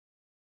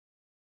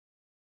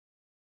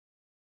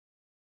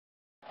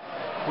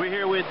We're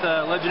here with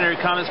legendary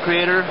comics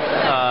creator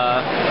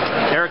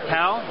Eric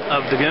Powell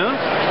of the GOON.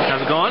 How's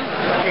it going?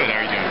 Good, how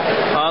are you doing?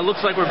 Looks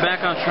like we're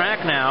back on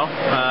track now.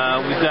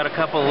 We've got a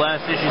couple of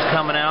last issues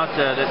coming out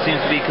that seems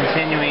to be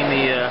continuing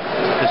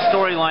the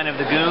storyline of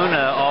the GOON,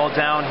 all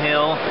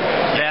downhill,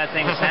 bad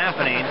things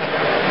happening.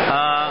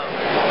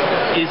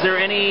 Is there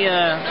any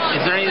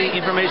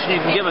information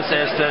you can give us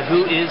as to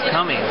who is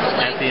coming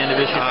at the end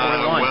of issue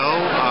 41?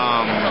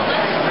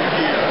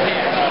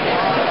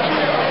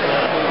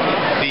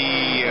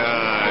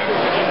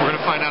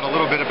 Find out a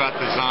little bit about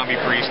the zombie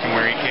priest and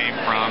where he came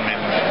from and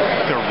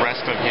the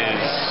rest of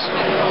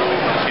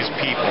his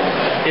people.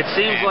 It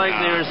seems like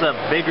there's a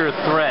bigger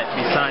threat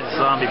besides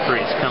zombie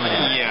priest coming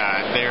in.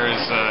 Yeah,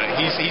 there's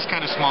he's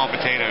kind of small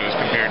potatoes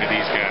compared to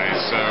these guys,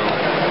 so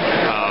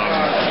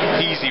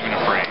he's even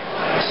afraid.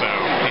 So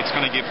it's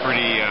going to get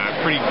pretty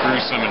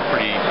gruesome and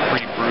pretty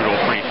brutal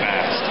pretty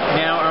fast.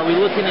 Now, are we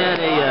looking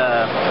at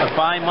a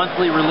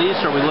bi-monthly release,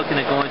 or are we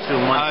looking at going to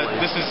a monthly?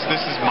 This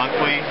is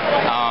monthly.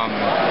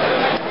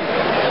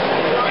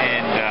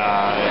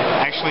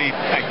 Actually,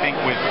 I think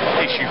with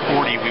issue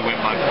 40 we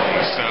went monthly,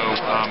 so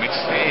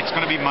it's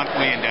going to be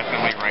monthly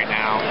indefinitely right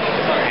now.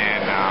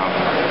 And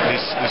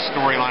the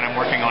storyline I'm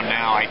working on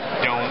now, I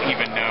don't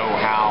even know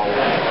how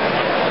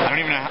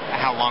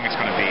long it's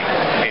going to be.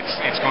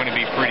 It's going to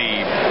be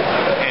pretty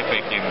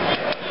epic in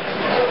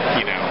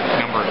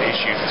number of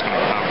issues it's going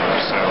to cover.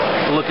 So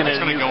looking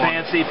at new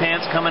fancy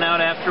pants coming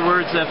out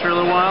afterwards after a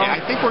little while. Yeah,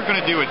 I think we're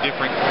going to do a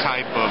different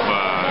type of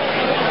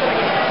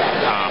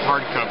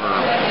hardcover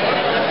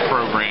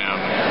program.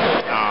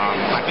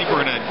 I think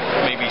we're going to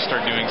maybe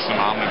start doing some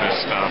omnibus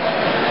stuff.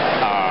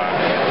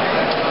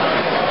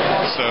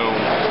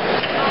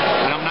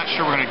 And I'm not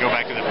sure we're going to go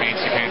back to the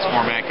fancy pants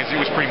format because it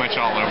was pretty much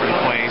all over the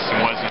place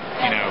and wasn't,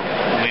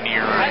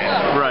 linear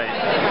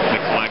in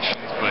the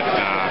collections. But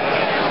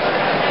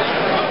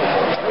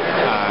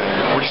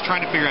we're just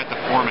trying to figure out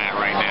the format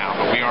right now.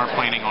 But we are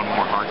planning on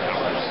more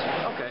hardcovers.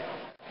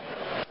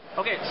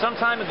 Okay, some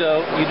time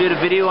ago you did a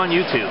video on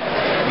YouTube,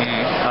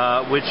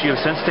 which you have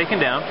since taken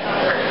down.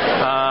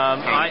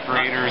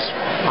 Creators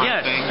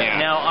yes. Thing, yeah.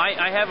 Now,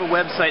 I have a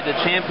website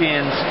that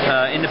champions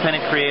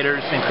independent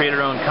creators and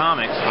creator-owned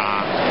comics.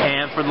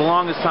 And for the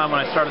longest time when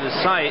I started this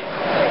site,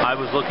 I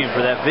was looking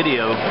for that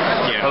video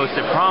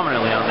posted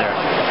prominently on there.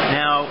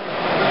 Now,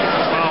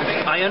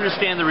 I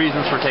understand the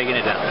reasons for taking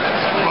it down.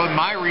 Well,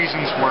 my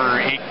reasons were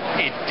it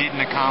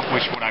didn't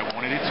accomplish what I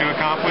wanted it to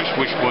accomplish,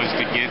 which was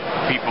to get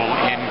people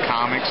in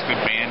comics to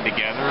band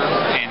together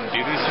and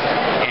do this.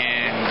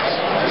 And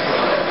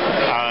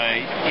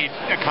it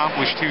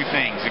accomplished two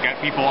things. It got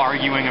people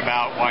arguing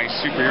about why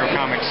superhero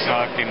comics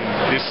sucked and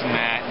this and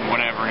that and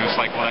whatever. And it was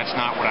like, well, that's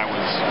not what I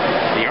was.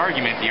 The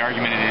argument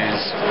is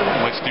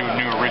let's do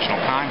new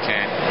original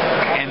content.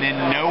 And then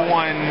no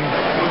one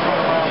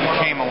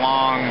came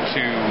along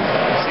to.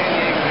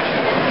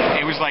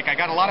 It was like I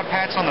got a lot of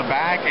pats on the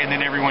back, and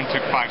then everyone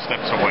took 5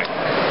 steps away.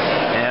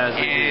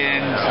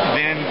 And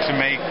then to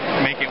make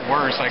it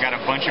worse, I got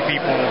a bunch of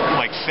people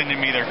sending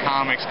me their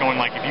comics, going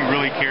like, if you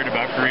really cared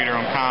about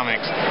creator-owned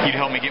comics, you'd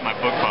help me get my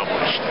book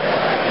published.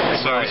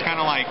 So it was kind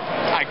of like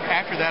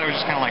after that, I was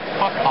just kind of like,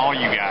 fuck all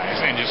you guys,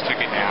 and just took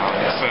it down.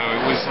 So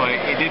it was like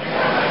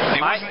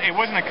it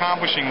wasn't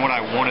accomplishing what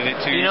I wanted it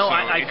to.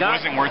 It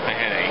wasn't worth the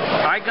headache.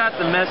 I got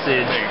the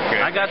message.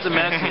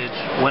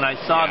 When I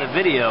saw the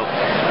video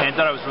and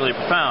thought it was really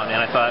profound,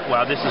 and I thought,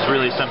 wow, this is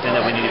really something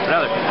that we need to put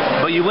out there.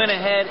 But you went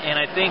ahead and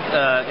I think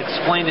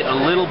explained it a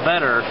little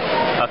better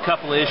a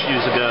couple of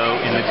issues ago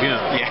in the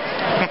GOON. Yeah.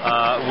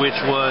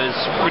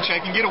 Which I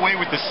can get away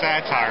with the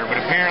satire, but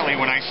apparently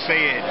when I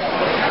say it,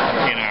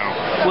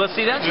 Well,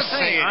 see, that's just the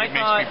thing. It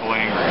makes people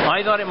angry.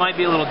 I thought it might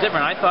be a little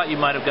different. I thought you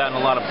might have gotten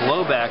a lot of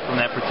blowback from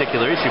that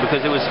particular issue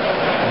because it was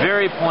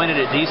very pointed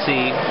at DC,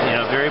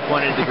 very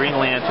pointed at the Green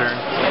Lantern.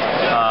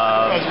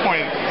 It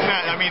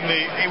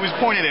was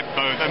pointed at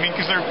both.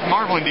 Because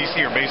Marvel and DC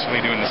are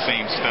basically doing the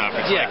same stuff.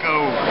 It's like,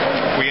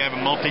 we have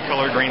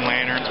multicolored Green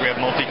Lanterns, we have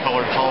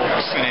multicolored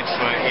Hulks, and it's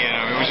like,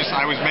 it was just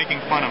I was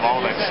making fun of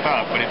all that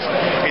stuff, but it's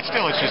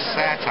just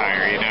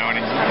satire, and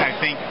I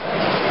think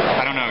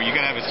you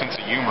gotta have a sense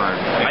of humor.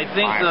 I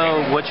think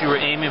though what you were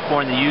aiming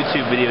for in the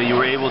YouTube video, you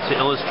were able to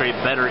illustrate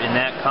better in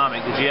that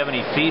comic. Did you have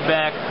any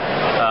feedback,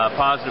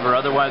 positive or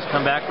otherwise,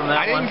 come back from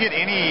that one? I didn't get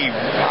any.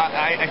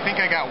 I think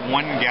I got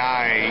one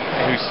guy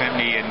who sent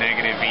me a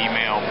negative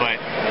email,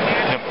 but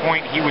the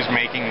point he was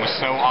making was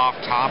so off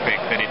topic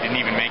that it didn't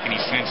even make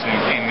any sense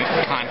in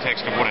the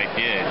context of what I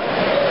did.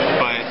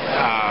 But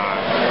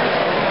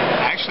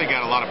I actually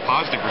got a lot of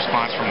positive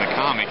response from the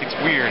comic. It's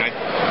weird.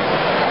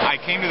 I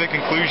came to the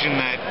conclusion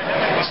that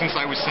since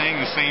I was saying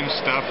the same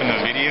stuff in the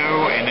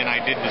video and then I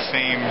did the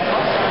same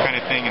kind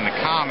of thing in the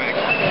comic,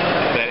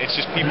 that it's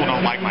just people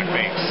don't like my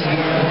face.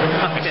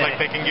 It's like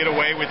they can get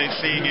away with it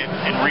seeing it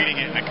and reading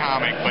it in the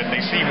comic, but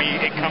they see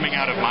it coming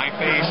out of my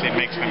face, it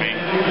makes them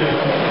angry.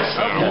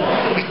 So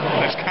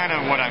that's kind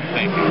of what I'm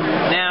thinking.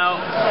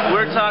 Now,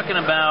 we're talking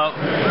about,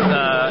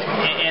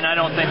 and I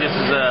don't think this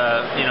is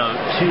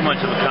too much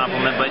of a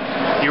compliment, but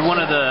you're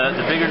one of the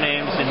bigger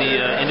names in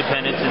the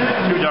independents,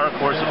 and through Dark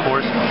Horse, of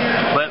course.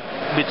 But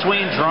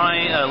between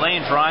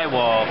laying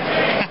drywall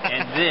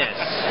and this,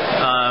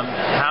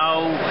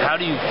 how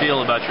do you feel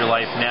about your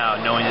life now,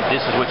 knowing that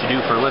this is what you do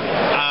for a living?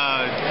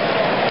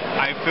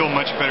 I feel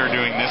much better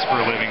doing this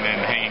for a living than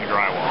hanging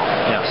drywall.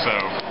 Yeah. So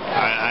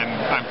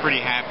I'm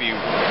pretty happy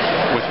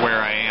with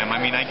where I am.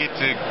 I mean, I get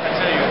to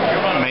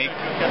make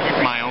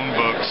my own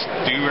books,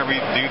 do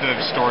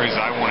the stories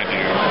I want to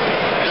do,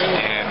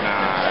 and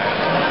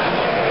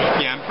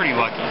yeah, I'm pretty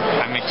lucky.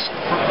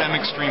 I'm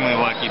extremely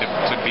lucky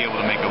to be able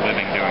to make a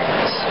living doing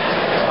this.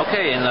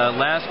 Okay, and the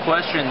last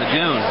question, the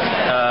Goon.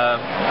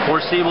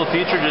 Foreseeable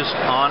future, just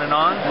on and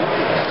on?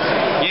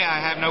 Yeah, I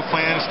have no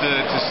plans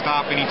to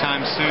stop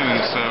anytime soon,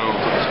 so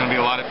there's going to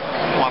be a lot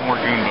more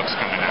Goon books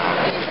coming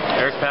out.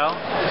 Eric Powell,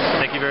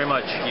 thank you very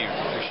much. Thank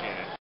you.